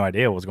and we had no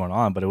idea what was going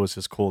on, but it was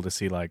just cool to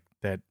see like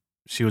that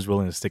she was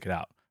willing to stick it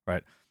out,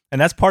 right? And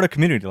that's part of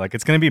community. Like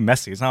it's going to be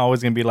messy. It's not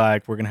always going to be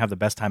like we're going to have the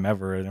best time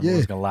ever and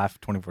everyone's going to laugh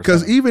 24/7.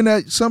 Because even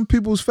at some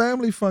people's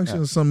family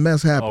functions, some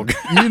mess happens.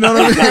 You know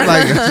what I mean?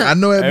 Like I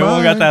know at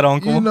everyone got that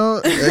uncle.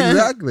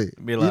 Exactly.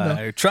 Be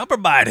like Trump or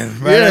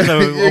Biden, right? At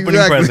the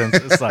opening presents.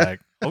 It's like,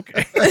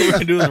 okay, we're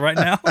going to do this right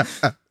now.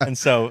 And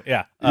so,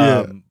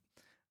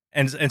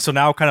 And so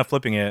now kind of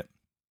flipping it,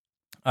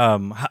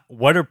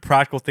 what are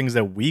practical things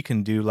that we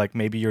can do? Like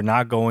maybe you're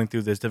not going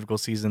through this difficult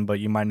season,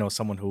 but you might know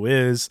someone who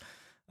is.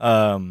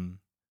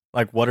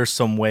 Like what are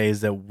some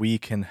ways that we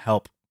can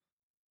help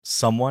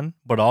someone,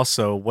 but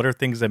also what are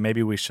things that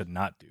maybe we should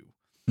not do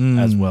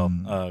as well?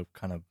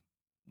 Kind of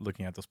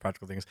looking at those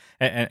practical things.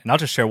 And I'll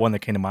just share one that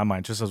came to my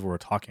mind just as we were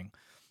talking.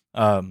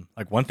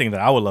 Like one thing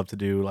that I would love to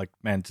do, like,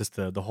 man, just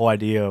the whole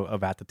idea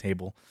of at the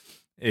table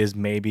is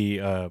maybe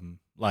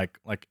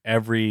like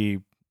every,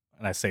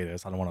 and I say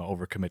this, I don't want to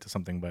overcommit to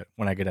something, but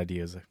when I get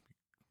ideas, I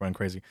run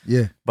crazy.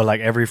 Yeah. But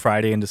like every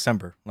Friday in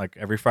December, like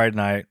every Friday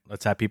night,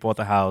 let's have people at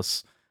the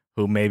house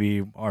who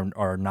maybe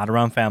are not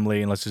around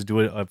family, and let's just do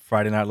a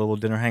Friday night little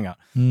dinner hangout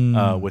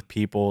with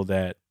people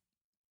that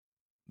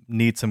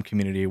need some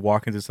community,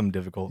 walking through some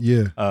difficult,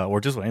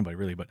 or just with anybody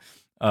really, but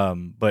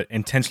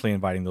intentionally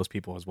inviting those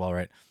people as well,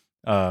 right?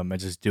 And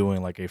just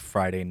doing like a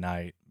Friday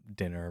night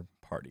dinner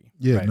party.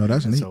 Yeah, right? No,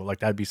 that's neat. So like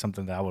that'd be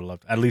something that I would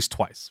love at least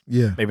twice.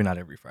 Yeah, maybe not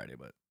every Friday,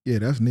 but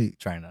that's neat.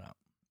 Trying that out.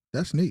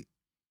 That's neat.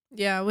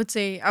 Yeah, I would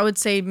say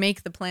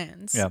make the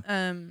plans. Yeah.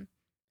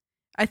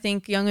 I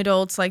think young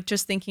adults, like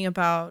just thinking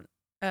about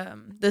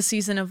the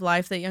season of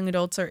life that young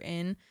adults are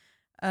in,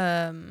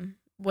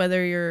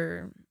 whether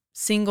you're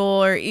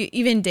single or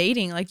even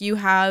dating, like you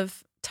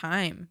have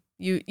time.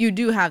 You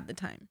do have the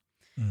time.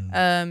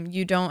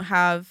 You don't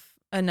have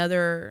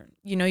another,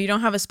 you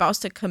don't have a spouse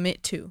to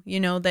commit to,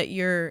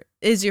 that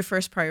is your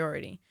first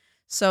priority.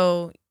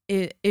 So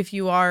if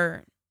you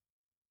are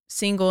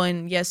single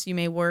and yes, you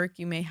may work,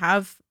 you may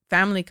have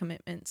family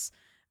commitments,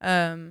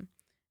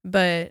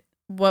 but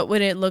what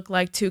would it look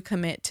like to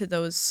commit to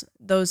those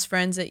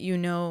friends that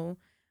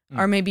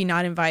are maybe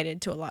not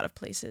invited to a lot of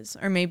places,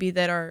 or maybe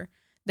that have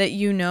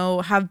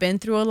been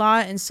through a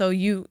lot, and so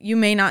you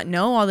may not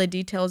know all the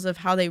details of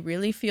how they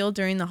really feel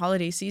during the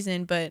holiday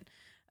season, but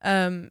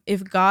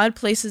if God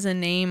places a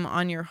name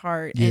on your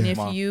heart, and if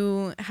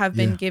you have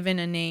been given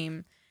a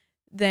name,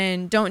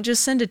 then don't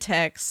just send a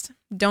text,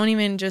 don't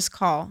even just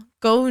call,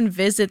 go and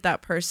visit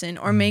that person,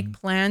 or make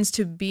plans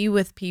to be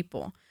with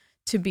people.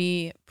 To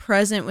be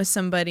present with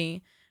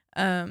somebody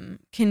can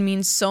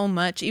mean so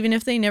much, even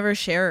if they never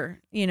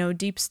share,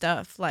 deep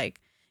stuff. Like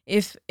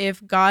if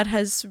God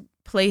has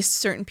placed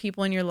certain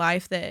people in your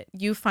life that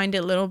you find it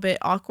a little bit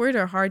awkward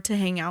or hard to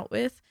hang out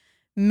with,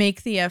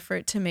 make the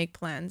effort to make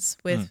plans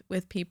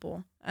with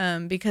people.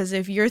 Because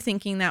if you're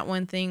thinking that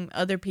one thing,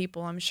 other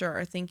people, I'm sure,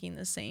 are thinking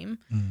the same.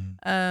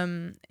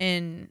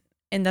 And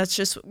that's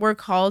just, we're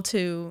called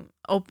to,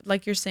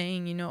 like you're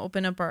saying,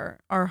 open up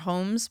our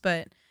homes,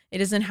 but it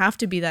doesn't have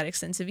to be that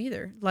extensive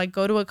either. Like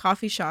go to a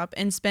coffee shop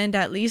and spend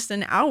at least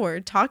an hour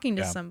talking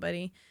to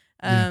somebody.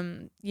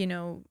 Not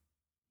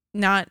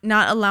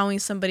allowing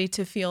somebody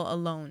to feel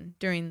alone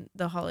during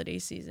the holiday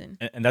season.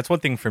 And that's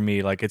one thing for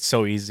me. Like it's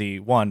so easy.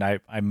 One, I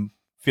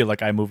feel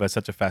like I move at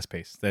such a fast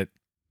pace that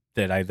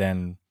I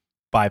then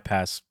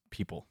bypass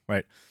people,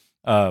 right?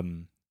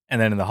 And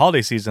then in the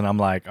holiday season, I'm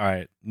like, all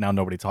right, now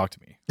nobody talk to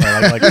me.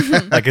 Right?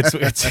 Like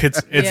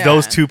it's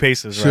those two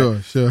paces,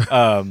 right? Sure.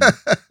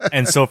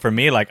 And so for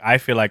me, like I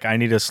feel like I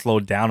need to slow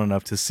down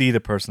enough to see the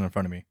person in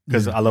front of me,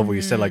 because I love what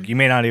you said. Like you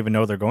may not even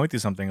know they're going through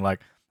something. Like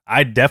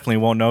I definitely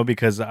won't know,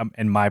 because I'm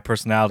in my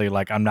personality.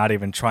 Like I'm not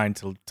even trying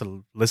to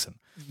listen,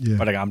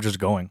 but like, I'm just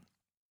going.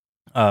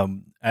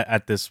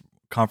 At this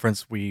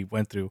conference we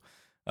went through.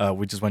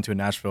 We just went to in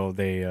Nashville.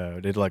 They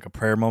did like a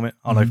prayer moment.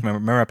 I don't know if you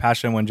remember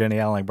Passion, when Jenny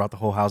Allen like brought the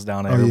whole house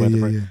down and everyone went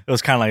to pray. It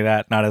was kind of like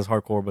that, not as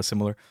hardcore but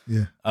similar.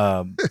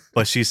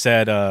 But she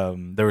said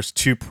there was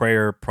 2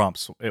 prayer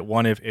prompts.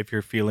 One if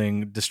you're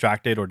feeling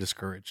distracted or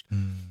discouraged.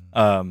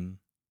 And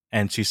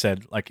she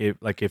said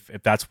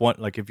if that's what,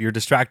 like if you're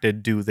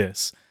distracted, do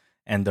this.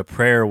 And the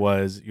prayer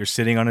was, you're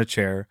sitting on a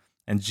chair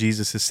and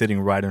Jesus is sitting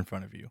right in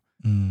front of you.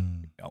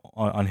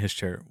 On his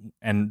chair,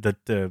 and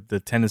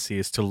the tendency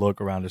is to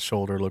look around his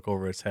shoulder, look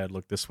over his head,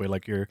 look this way,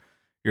 like you're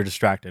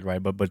distracted,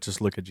 right? But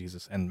just look at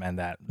Jesus, and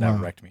that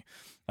wrecked me.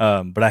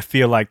 But I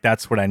feel like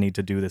that's what I need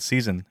to do this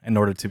season in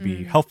order to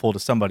be helpful to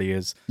somebody.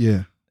 Is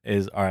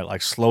is all right,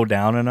 like slow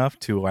down enough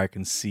to where I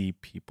can see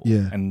people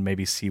Yeah. and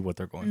maybe see what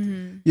they're going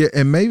through. Yeah,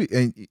 and maybe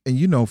and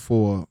you know,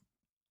 for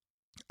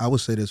I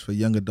would say this for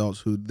young adults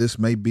who this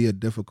may be a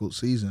difficult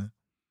season,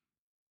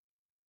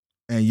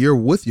 and you're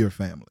with your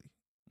family,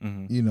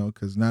 you know,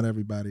 because not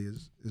everybody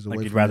is away.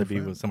 Like you'd from rather their be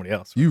family. with somebody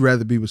else. Right? You'd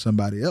rather be with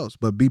somebody else,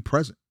 but be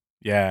present.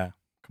 Yeah,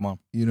 come on.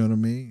 You know what I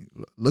mean?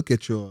 Look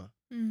at your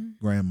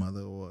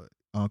grandmother or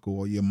uncle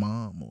or your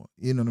mom, or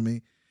you know what I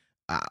mean.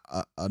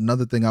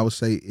 Another thing I would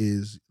say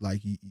is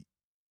like,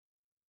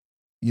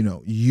 you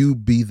know, you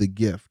be the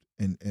gift,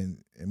 and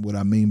what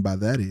I mean by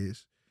that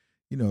is,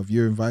 you know, if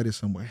you're invited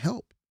somewhere,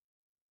 help.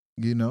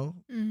 You know,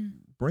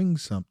 bring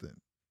something.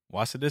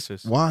 Wash the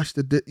dishes.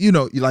 You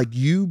know, like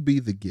you be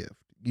the gift.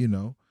 You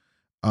know,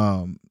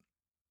 I'm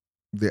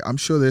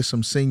sure there's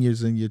some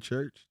seniors in your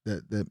church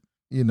that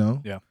you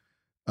know,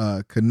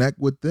 connect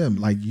with them.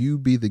 Like you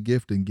be the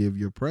gift and give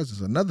your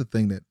presence. Another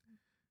thing that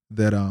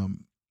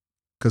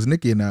because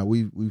Nikki and I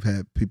we've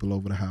had people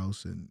over the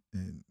house and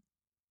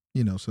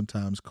you know,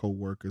 sometimes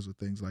co-workers or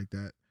things like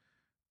that.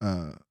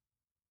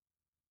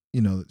 You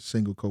know,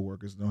 single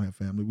co-workers don't have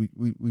family.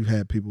 We've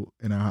had people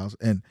in our house,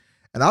 and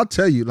I'll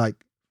tell you, like,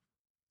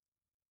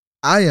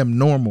 I am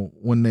normal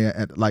when they're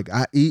at, like,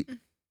 I eat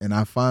and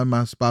I find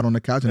my spot on the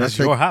couch and That's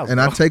your house,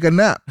 bro. I take a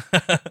nap,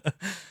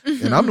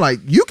 and I'm like,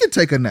 you can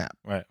take a nap,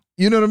 right?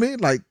 You know what I mean?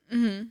 Like,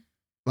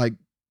 like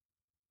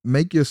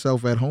make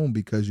yourself at home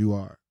because you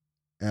are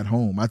at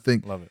home. I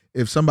think Love it.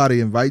 if somebody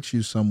invites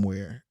you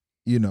somewhere,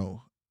 you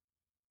know,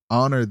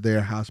 honor their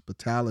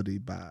hospitality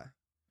by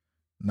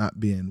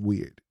not being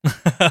weird.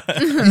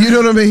 You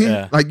know what I mean?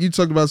 Yeah. Like you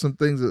talked about some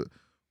things that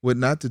what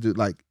not to do.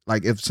 Like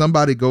if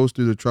somebody goes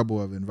through the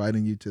trouble of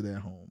inviting you to their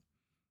home,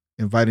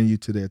 inviting you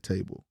to their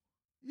table,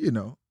 you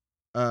know,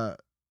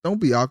 don't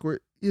be awkward.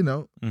 You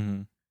know,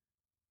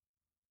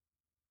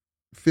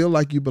 feel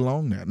like you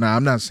belong there. Now,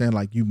 I'm not saying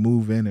like you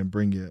move in and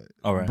bring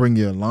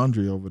your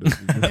laundry over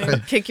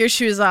to kick your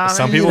shoes off.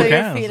 Some and people put your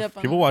can. feet up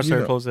on People wash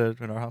their clothes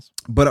in our house.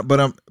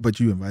 But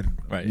you invited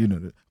them, right? You know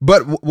that.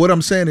 But what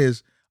I'm saying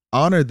is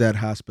honor that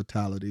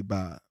hospitality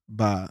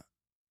by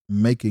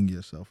making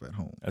yourself at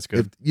home. That's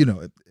good. If, you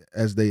know,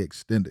 as they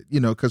extend it, you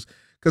know, because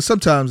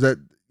sometimes that,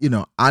 you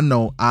know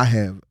I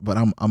have, but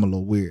I'm a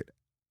little weird.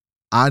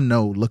 I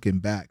know looking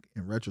back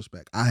in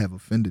retrospect, I have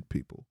offended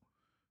people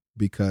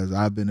because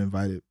I've been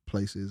invited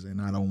places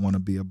and I don't want to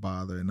be a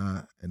bother,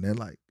 and they're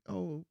like,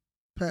 oh,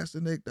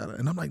 Pastor Nick,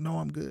 and I'm like, no,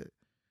 I'm good.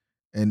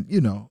 And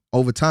you know,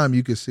 over time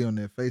you can see on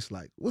their face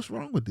like, what's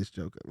wrong with this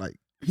joker? Like,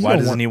 why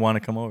doesn't he want to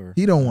come over?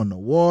 He don't want no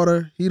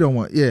water. He don't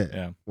want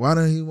Why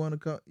don't he want to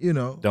come? You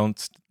know,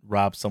 don't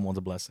rob someone's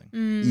blessing.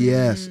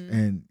 Yes,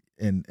 and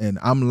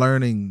I'm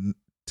learning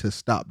to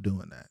stop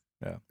doing that.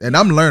 Yeah, and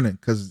I'm learning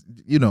because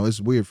you know it's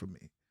weird for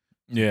me.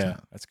 Yeah,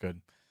 that's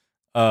good.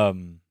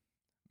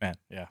 Man,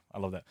 yeah, I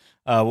love that.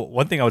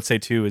 One thing I would say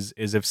too is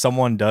if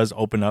someone does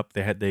open up,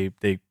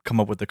 they come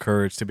up with the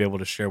courage to be able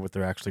to share what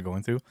they're actually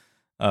going through.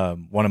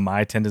 One of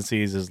my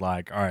tendencies is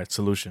like, all right,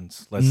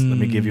 solutions. Let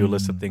me give you a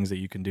list of things that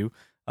you can do.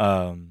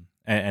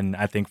 And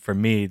I think for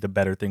me, the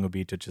better thing would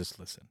be to just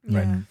listen,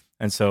 right?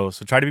 And so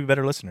try to be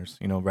better listeners,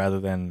 you know, rather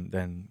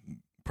than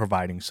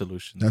providing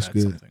solutions. That's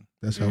good. Something.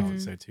 That's helpful. I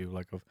would say too,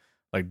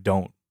 like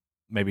don't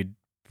maybe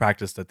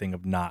practice the thing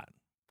of not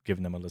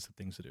giving them a list of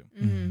things to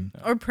do,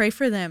 or pray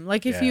for them.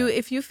 Like if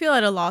you feel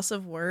at a loss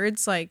of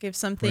words, like if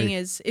something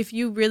if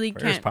you really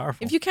can't,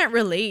 if you can't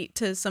relate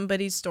to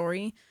somebody's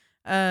story,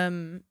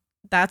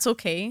 that's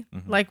okay.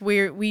 Like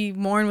we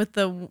mourn with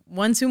the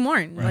ones who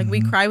mourn. Like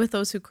we cry with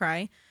those who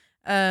cry.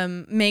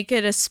 Make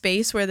it a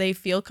space where they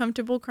feel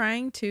comfortable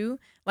crying too.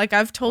 Like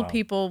I've told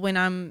people when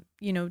I'm,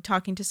 you know,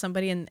 talking to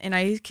somebody and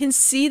I can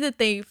see that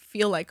they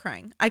feel like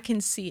crying. I can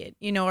see it,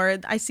 you know, or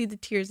I see the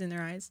tears in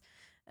their eyes.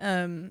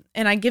 And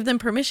I give them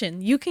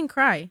permission. You can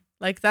cry.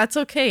 Like, that's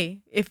okay.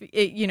 If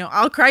it, you know,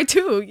 I'll cry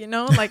too, you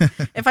know, like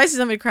if I see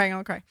somebody crying,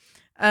 I'll cry.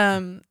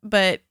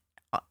 But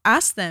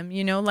ask them,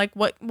 you know, like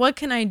what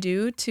can I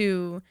do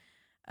to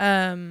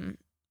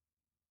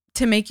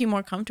make you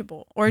more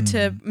comfortable or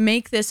to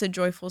make this a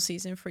joyful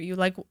season for you?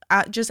 Like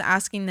just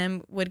asking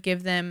them would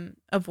give them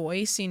a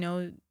voice, you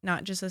know,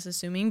 not just us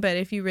assuming, but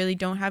if you really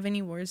don't have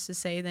any words to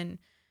say, then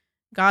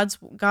God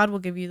will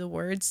give you the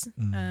words.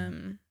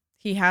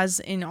 He has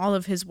in all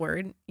of his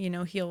word, you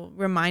know, he'll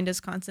remind us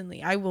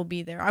constantly, I will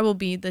be there. I will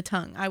be the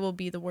tongue. I will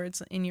be the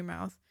words in your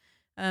mouth.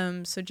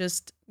 So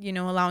just, you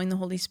know, allowing the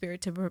Holy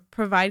Spirit to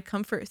provide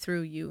comfort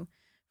through you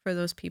for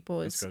those people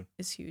is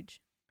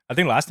huge. I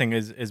think last thing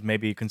is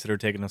maybe consider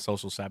taking a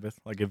social Sabbath.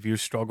 Like if you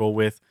struggle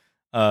with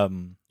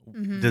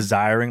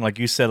desiring, like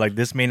you said, like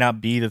this may not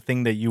be the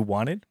thing that you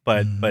wanted,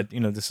 but you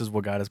know, this is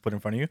what God has put in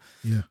front of you.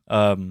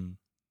 Yeah.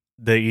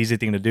 The easy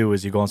thing to do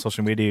is you go on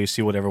social media, you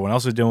see what everyone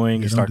else is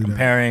doing, you start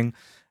comparing.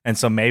 And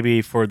so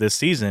maybe for this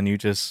season, you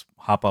just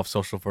hop off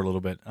social for a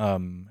little bit,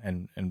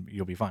 and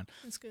you'll be fine.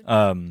 That's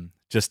good.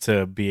 Just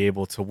to be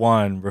able to,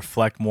 one,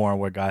 reflect more on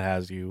where God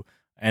has you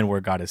and where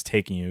God is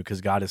taking you,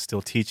 because God is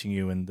still teaching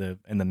you in the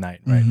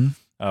night, right?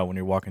 When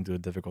you're walking through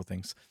the difficult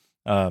things.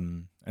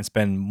 and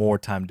spend more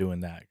time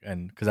doing that.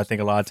 And because I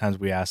think a lot of times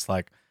we ask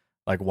like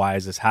why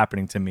is this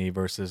happening to me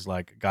versus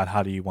like, God,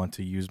 how do you want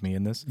to use me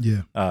in this?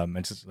 Yeah.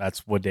 And just,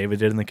 that's what David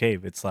did in the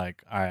cave. It's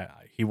like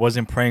he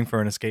wasn't praying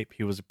for an escape,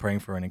 he was praying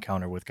for an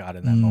encounter with God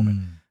in that moment.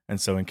 And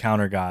so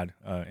encounter God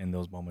in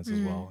those moments as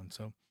well. And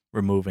so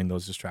removing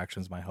those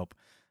distractions might help.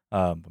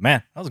 But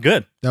man, that was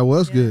good. That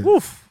was good.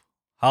 Woof.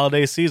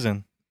 Holiday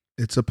season.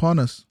 It's upon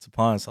us. It's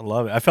upon us. I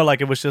love it. I felt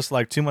like it was just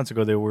like 2 months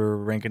ago that we were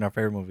ranking our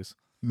favorite movies.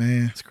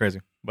 Man. It's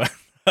crazy. But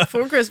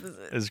for Christmas.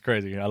 It's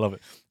crazy. I love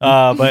it.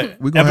 But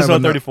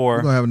episode 34.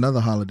 We're going to have another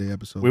holiday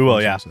episode. We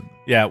will, yeah.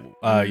 Yeah.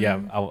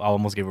 I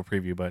almost gave a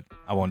preview, but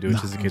I won't do it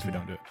just in case we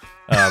don't do it.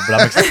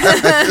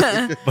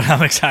 But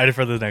I'm excited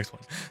for the next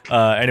one.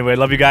 Anyway,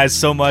 love you guys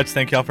so much.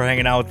 Thank y'all for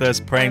hanging out with us.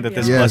 Praying that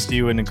this blessed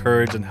you and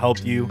encouraged and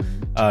helped you.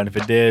 And if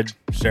it did,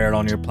 share it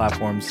on your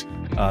platforms.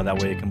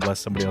 That way it can bless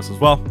somebody else as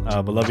well.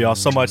 But love you all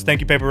so much.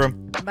 Thank you, Paper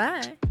Room.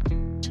 Bye.